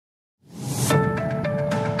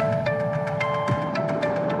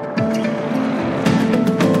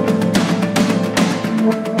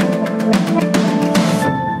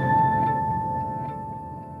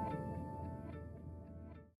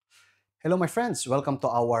Hello, my friends. Welcome to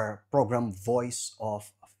our program, Voice of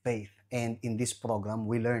Faith. And in this program,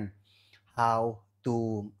 we learn how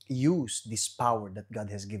to use this power that God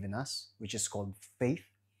has given us, which is called faith,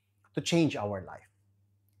 to change our life.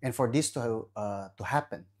 And for this to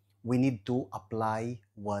happen, we need to apply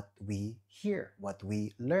what we hear, what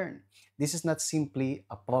we learn. This is not simply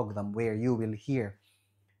a program where you will hear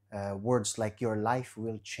words like your life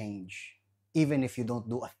will change, even if you don't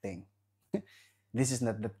do a thing. This is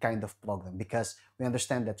not that kind of program because we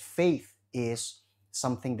understand that faith is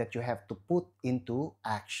something that you have to put into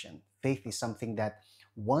action. Faith is something that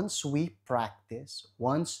once we practice,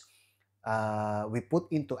 once we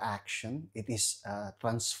put into action, it is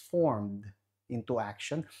transformed into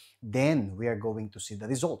action, then we are going to see the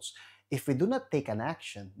results. If we do not take an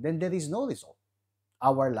action, then there is no result.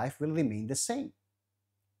 Our life will remain the same.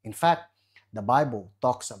 In fact, the Bible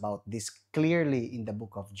talks about this clearly in the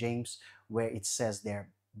book of James, where it says there,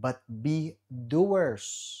 but be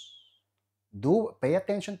doers. Pay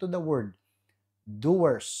attention to the word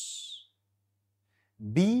doers.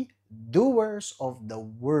 Be doers of the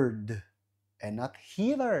word and not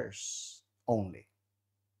hearers only,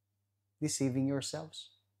 deceiving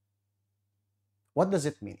yourselves. What does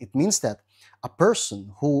it mean? It means that a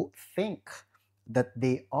person who think that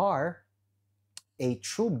they are a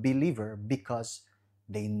true believer because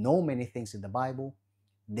they know many things in the Bible.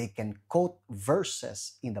 They can quote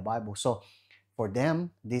verses in the Bible. So for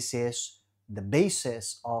them, this is the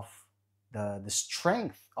basis of the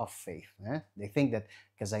strength of faith. They think that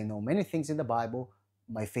because I know many things in the Bible,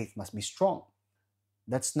 my faith must be strong.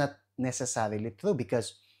 That's not necessarily true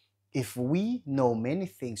because if we know many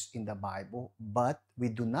things in the Bible, but we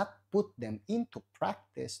do not put them into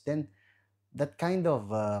practice, then that kind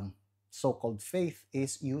of so-called faith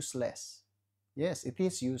is useless. Yes, it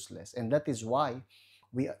is useless. And that is why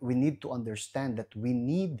we need to understand that we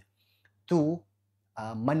need to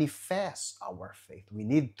manifest our faith. We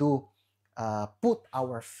need to put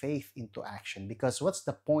our faith into action because what's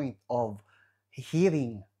the point of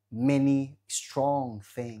hearing many strong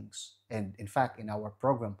things? And in fact, in our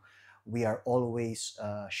program, we are always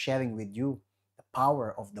sharing with you the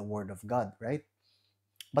power of the Word of God, right?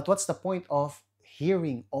 But what's the point of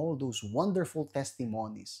hearing all those wonderful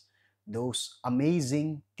testimonies, those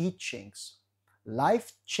amazing teachings,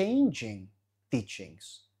 life changing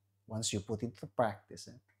teachings, once you put it to practice?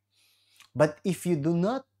 But if you do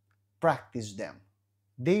not practice them,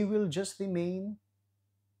 they will just remain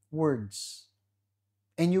words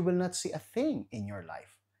and you will not see a thing in your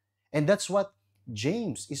life. And that's what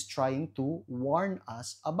James is trying to warn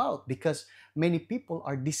us about because many people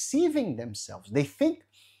are deceiving themselves. They think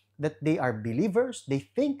that they are believers, they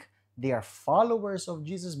think they are followers of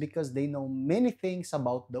Jesus because they know many things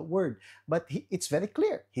about the word. But it's very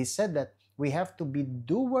clear. He said that we have to be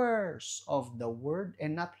doers of the word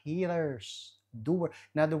and not hearers. Doer.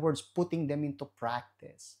 In other words, putting them into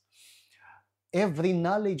practice. Every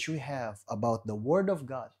knowledge we have about the Word of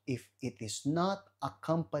God, if it is not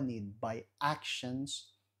accompanied by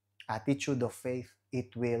actions, attitude of faith,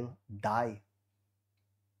 it will die.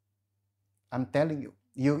 I'm telling you,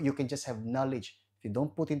 you can just have knowledge. If you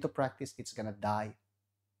don't put into practice, it's gonna die.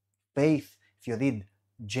 Faith, if you read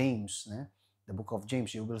James, the book of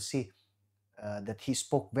James, you will see that he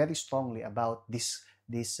spoke very strongly about this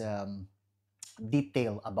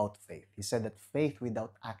detail about faith. He said that faith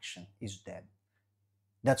without action is dead.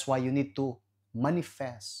 That's why you need to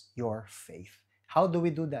manifest your faith. How do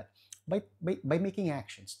we do that? By making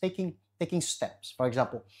actions, taking steps. For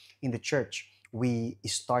example, in the church, we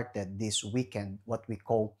started this weekend what we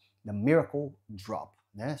call the miracle drop.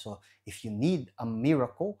 So if you need a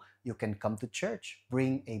miracle, you can come to church,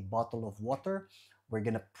 bring a bottle of water. We're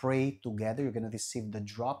going to pray together. You're going to receive the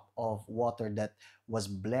drop of water that was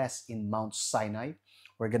blessed in Mount Sinai.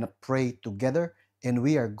 We're going to pray together and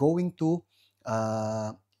we are going to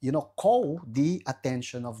call the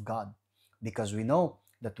attention of God because we know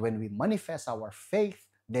that when we manifest our faith,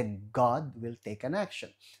 then God will take an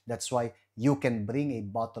action. That's why you can bring a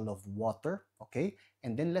bottle of water, okay?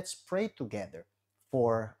 And then let's pray together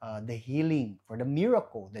for the healing, for the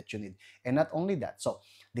miracle that you need. And not only that, so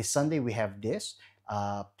this Sunday we have this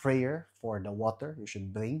prayer for the water. You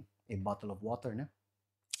should bring a bottle of water. No?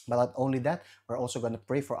 But not only that, we're also going to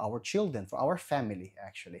pray for our children, for our family,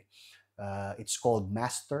 actually. It's called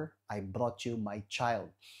Master, I brought you my child.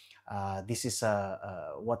 This is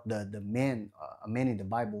what the man in the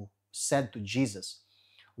Bible said to Jesus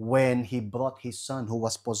when he brought his son who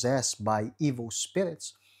was possessed by evil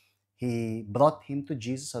spirits. He brought him to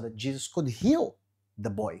Jesus so that Jesus could heal the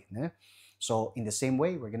boy. So in the same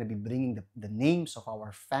way, we're going to be bringing the names of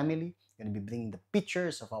our family. We're going to be bringing the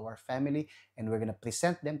pictures of our family, and we're going to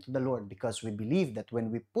present them to the Lord, because we believe that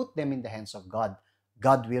when we put them in the hands of God,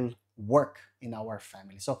 God will work in our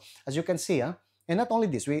family. So as you can see, and not only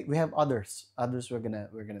this, we have others we're gonna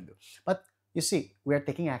do. But you see, we are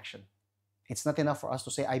taking action. It's not enough for us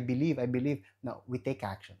to say, I believe, I believe. No, we take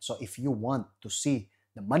action. So if you want to see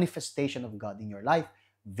the manifestation of God in your life,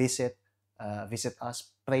 visit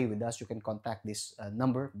us, pray with us. You can contact this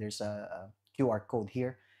number. There's a QR code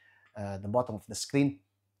here, the bottom of the screen.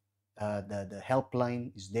 The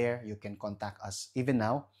helpline is there. You can contact us even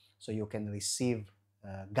now, so you can receive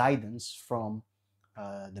guidance from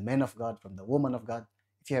the man of God, from the woman of God.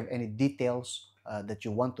 If you have any details that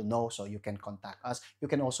you want to know, so you can contact us. You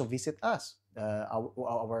can also visit us.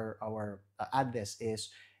 Our address is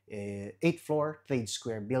 8th floor Trade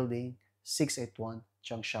Square Building, 681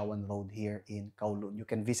 Changshawan Road here in Kowloon. You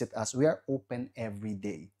can visit us. We are open every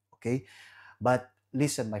day. Okay, but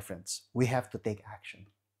listen, my friends, we have to take action.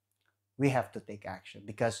 We have to take action,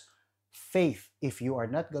 because faith, if you are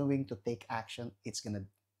not going to take action, it's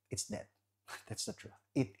dead. That's the truth.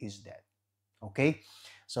 It is dead. Okay?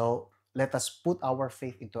 So let us put our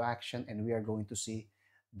faith into action, and we are going to see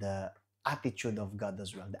the attitude of God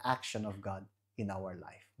as well, the action of God in our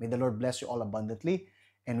life. May the Lord bless you all abundantly,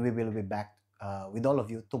 and we will be back with all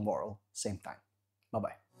of you tomorrow, same time. Bye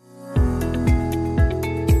bye.